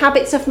true. The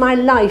habits of my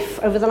life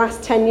over the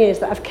last 10 years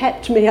that have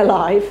kept me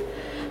alive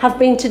have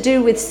been to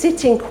do with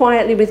sitting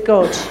quietly with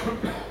God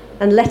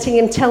and letting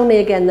him tell me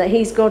again that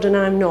he's God and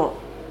I'm not.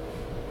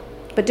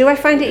 But do I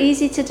find it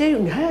easy to do?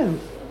 No.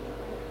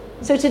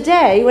 So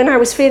today, when I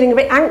was feeling a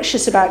bit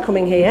anxious about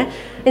coming here,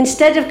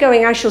 instead of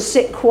going, I shall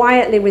sit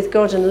quietly with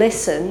God and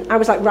listen, I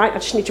was like, right, I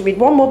just need to read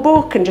one more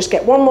book and just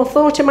get one more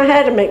thought in my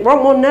head and make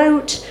one more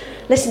note,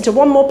 listen to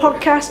one more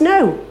podcast.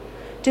 No.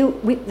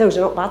 Those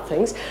are not bad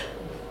things.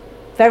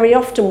 Very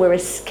often we're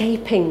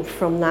escaping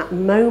from that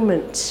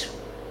moment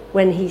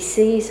when he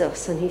sees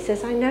us and he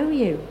says, I know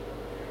you.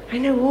 I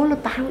know all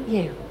about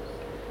you.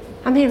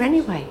 I'm here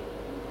anyway.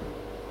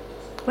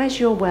 Where's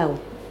your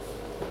well?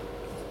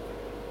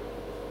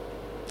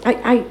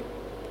 I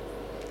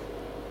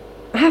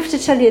have to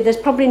tell you, there's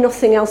probably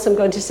nothing else I'm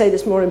going to say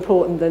that's more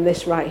important than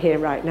this right here,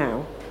 right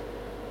now.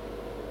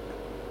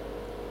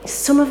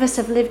 Some of us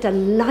have lived a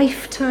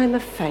lifetime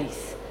of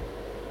faith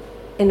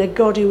in a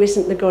God who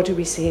isn't the God who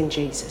we see in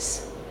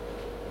Jesus.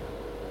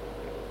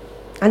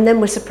 And then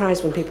we're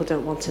surprised when people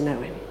don't want to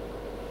know him.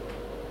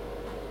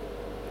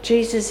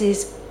 Jesus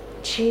is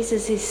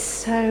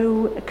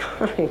so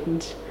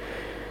kind.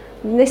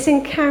 And this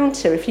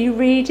encounter, if you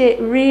read it,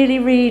 really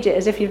read it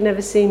as if you've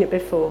never seen it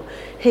before,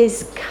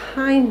 his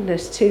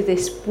kindness to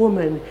this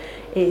woman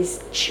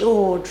is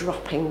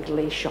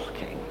jaw-droppingly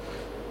shocking.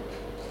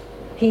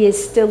 He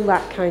is still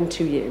that kind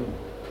to you.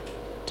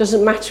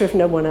 Doesn't matter if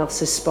no one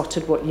else has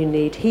spotted what you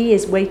need. He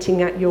is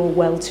waiting at your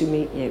well to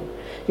meet you.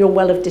 Your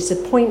well of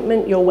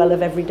disappointment, your well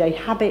of everyday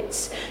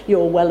habits,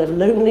 your well of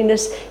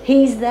loneliness.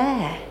 He's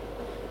there.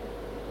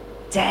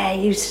 Dare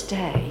you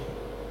stay?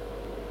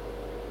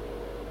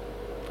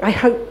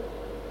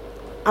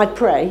 I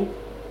pray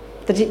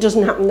that it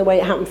doesn't happen the way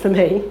it happened for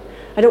me,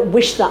 I don't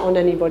wish that on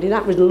anybody.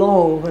 That was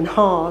long and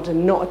hard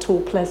and not at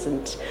all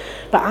pleasant.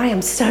 But I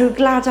am so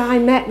glad I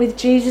met with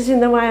Jesus in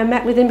the way I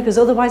met with him, because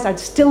otherwise I'd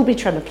still be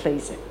trying to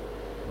please him.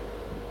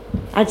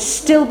 I'd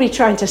still be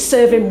trying to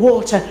serve him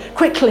water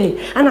quickly,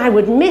 and I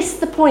would miss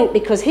the point,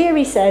 because here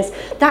he says,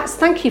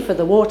 thank you for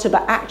the water,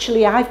 but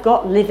actually I've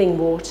got living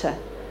water.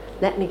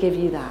 Let me give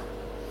you that.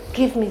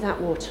 Give me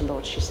that water,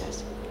 Lord, she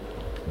says.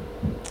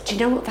 Do you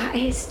know what that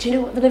is? Do you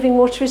know what the living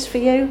water is for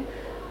you?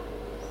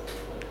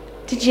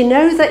 Did you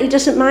know that he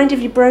doesn't mind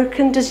if you're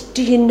broken?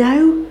 Do you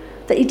know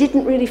that he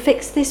didn't really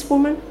fix this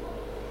woman?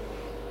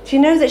 Do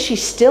you know that she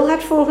still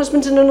had 4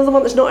 husbands and another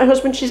one that's not her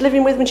husband she's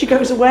living with when she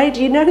goes away?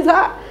 Do you know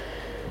that?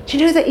 Do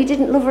you know that he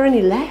didn't love her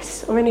any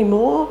less or any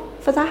more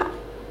for that?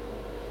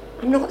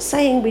 I'm not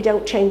saying we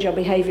don't change our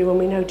behaviour when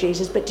we know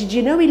Jesus, but did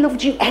you know he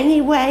loved you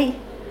anyway?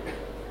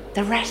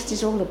 The rest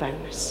is all a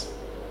bonus.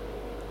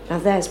 Now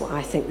there's what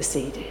I think the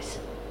seed is.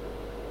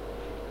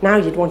 Now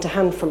you'd want a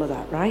handful of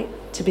that, right?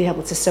 To be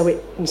able to sow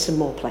it in some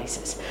more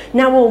places.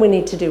 Now all we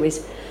need to do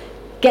is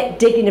get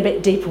digging a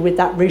bit deeper with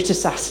that root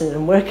assassin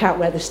and work out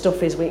where the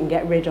stuff is we can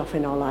get rid of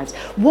in our lives.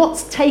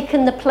 What's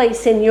taken the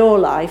place in your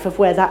life of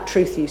where that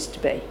truth used to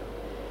be?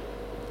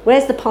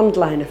 Where's the pond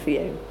liner for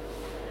you?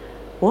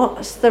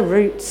 What's the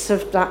roots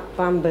of that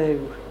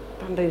bamboo?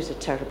 Bamboo's a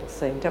terrible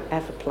thing. Don't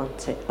ever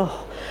plant it.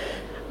 Oh,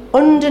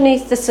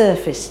 underneath the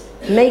surface,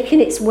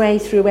 making its way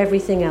through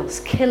everything else,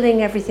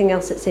 killing everything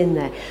else that's in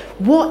there.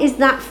 What is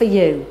that for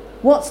you?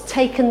 What's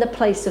taken the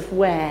place of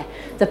where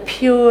the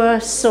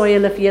pure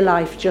soil of your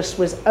life just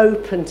was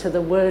open to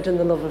the word and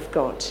the love of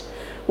God?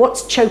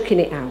 What's choking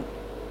it out?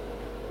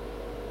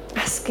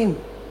 Ask him.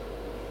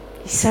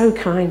 He's so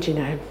kind, you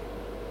know.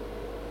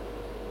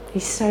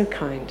 He's so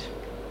kind.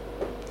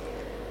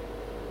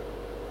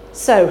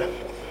 So,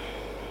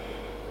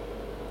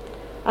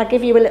 I'll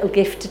give you a little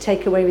gift to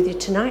take away with you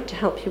tonight to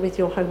help you with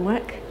your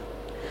homework.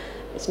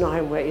 It's not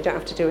homework, you don't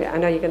have to do it. I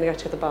know you're going to go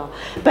to the bar.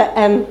 But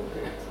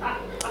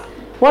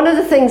one of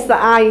the things that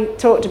I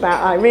talked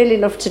about, I really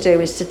love to do,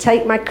 is to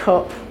take my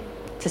cup,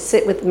 to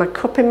sit with my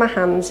cup in my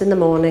hands in the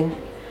morning,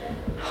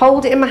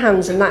 hold it in my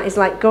hands, and that is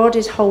like God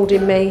is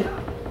holding me.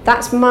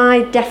 That's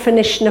my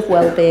definition of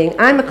well-being.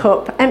 I'm a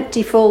cup,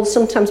 empty, full,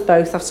 sometimes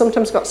both. I've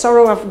sometimes got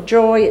sorrow, I've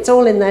joy, it's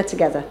all in there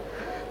together.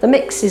 The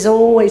mix is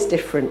always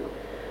different.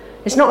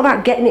 It's not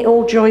about getting it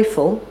all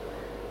joyful,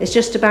 it's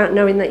just about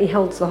knowing that he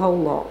holds the whole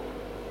lot.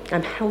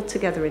 I'm held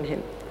together in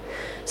him.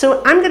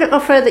 So I'm going to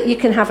offer that you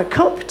can have a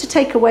cup to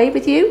take away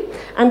with you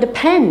and a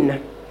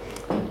pen.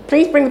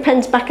 Please bring the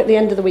pens back at the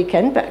end of the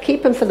weekend, but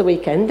keep them for the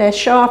weekend. They're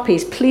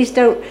Sharpies. Please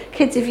don't,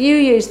 kids, if you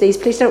use these,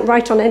 please don't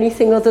write on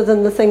anything other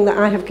than the thing that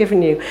I have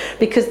given you,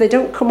 because they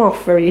don't come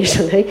off very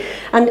easily.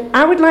 And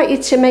I would like you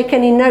to make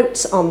any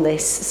notes on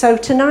this. So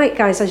tonight,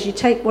 guys, as you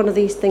take one of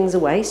these things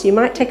away, so you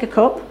might take a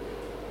cup.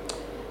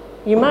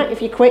 You might,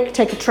 if you're quick,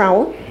 take a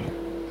trowel,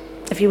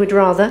 if you would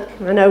rather.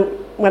 I know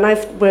when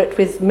I've worked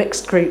with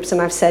mixed groups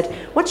and I've said,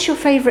 what's your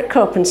favourite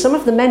cup? And some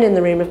of the men in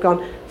the room have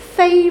gone,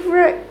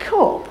 favourite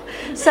cup?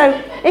 So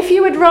if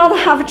you would rather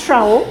have a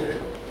trowel,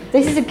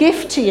 this is a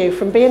gift to you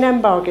from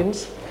B&M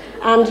Bargains,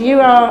 and you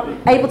are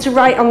able to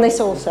write on this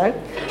also.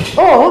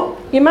 Or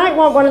you might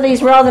want one of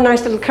these rather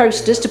nice little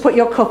coasters to put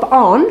your cup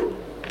on,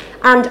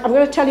 and I'm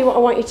going to tell you what I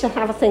want you to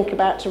have a think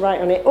about to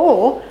write on it.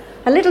 Or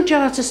a little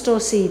jar to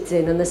store seeds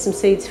in, and there's some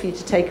seeds for you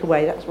to take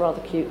away. That's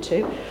rather cute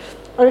too.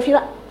 Or if you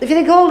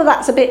think all of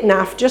that's a bit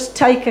naff, just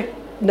take a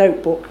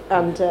notebook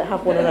and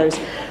have one of those.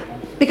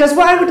 Because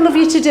what I would love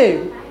you to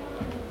do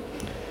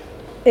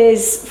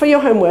is, for your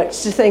homework,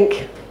 to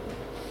think,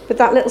 with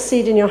that little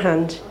seed in your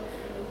hand,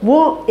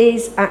 what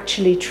is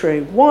actually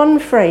true? One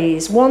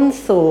phrase, one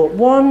thought,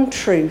 one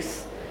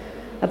truth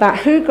about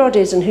who God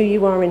is and who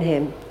you are in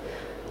him.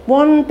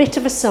 One bit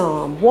of a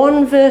psalm,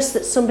 one verse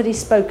that somebody's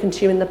spoken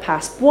to you in the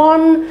past,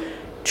 one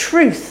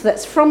truth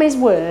that's from his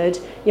word.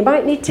 You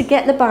might need to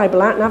get the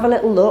Bible out and have a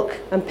little look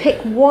and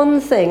pick one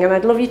thing, and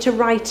I'd love you to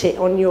write it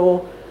on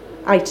your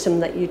item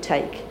that you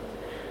take.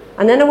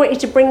 And then I want you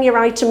to bring your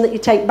item that you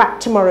take back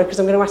tomorrow, because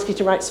I'm going to ask you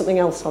to write something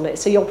else on it.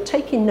 So you're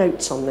taking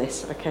notes on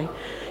this, okay?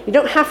 You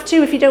don't have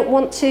to if you don't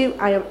want to.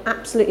 I am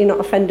absolutely not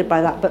offended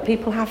by that, but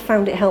people have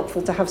found it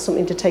helpful to have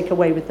something to take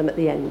away with them at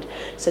the end.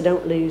 So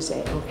don't lose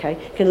it, okay?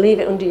 You can leave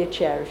it under your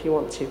chair if you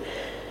want to.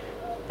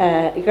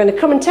 You're going to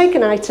come and take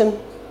an item,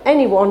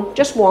 any one,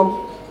 just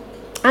one,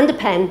 and a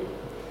pen,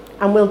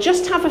 and we'll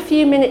just have a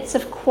few minutes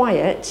of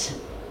quiet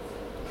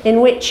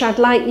in which I'd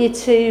like you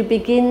to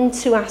begin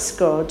to ask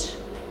God,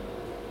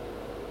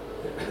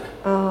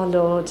 oh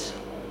Lord,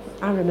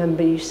 I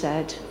remember you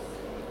said,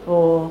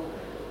 or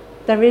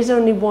there is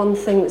only one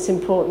thing that's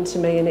important to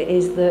me, and it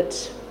is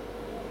that,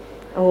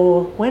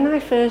 or when I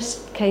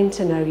first came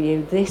to know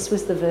you, this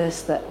was the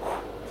verse that,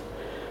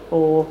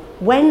 or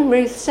when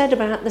Ruth said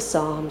about the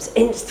Psalms,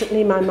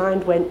 instantly my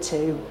mind went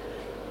to.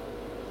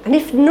 And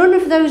if none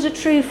of those are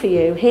true for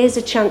you, here's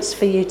a chance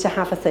for you to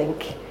have a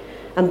think,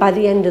 and by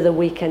the end of the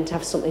weekend to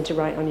have something to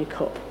write on your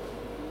cup.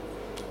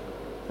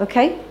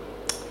 Okay?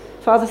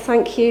 Father,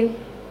 thank you.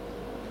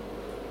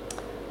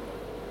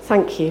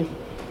 Thank you.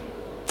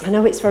 I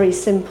know it's very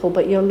simple,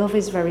 but your love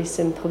is very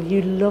simple.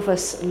 You love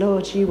us,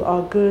 Lord. You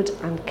are good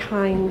and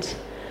kind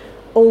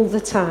all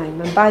the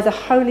time. And by the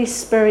Holy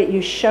Spirit,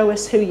 you show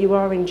us who you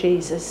are in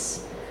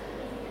Jesus.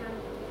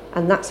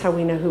 And that's how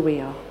we know who we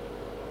are.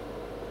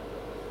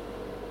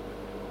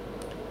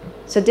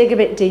 So dig a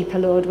bit deeper,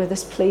 Lord, with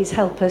us. Please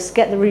help us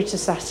get the root of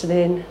Saturn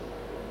in,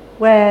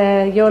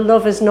 where your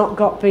love has not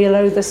got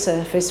below the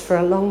surface for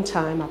a long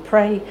time. I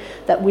pray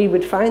that we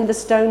would find the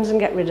stones and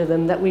get rid of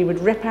them, that we would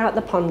rip out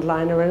the pond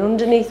liner, and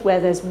underneath where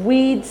there's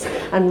weeds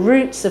and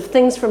roots of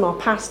things from our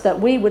past, that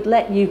we would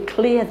let you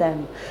clear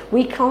them.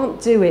 We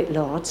can't do it,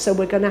 Lord, so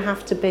we're going to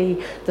have to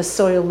be the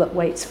soil that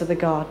waits for the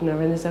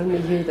gardener, and there's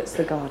only you that's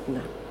the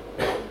gardener.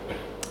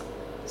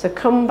 So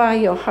come by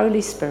your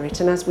Holy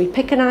Spirit, and as we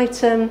pick an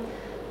item,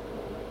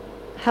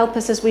 help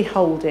us as we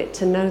hold it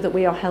to know that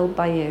we are held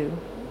by you.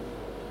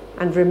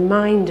 And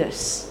remind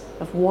us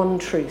of one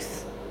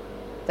truth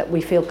that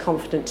we feel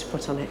confident to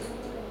put on it.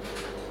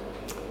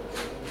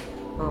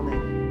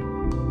 Amen.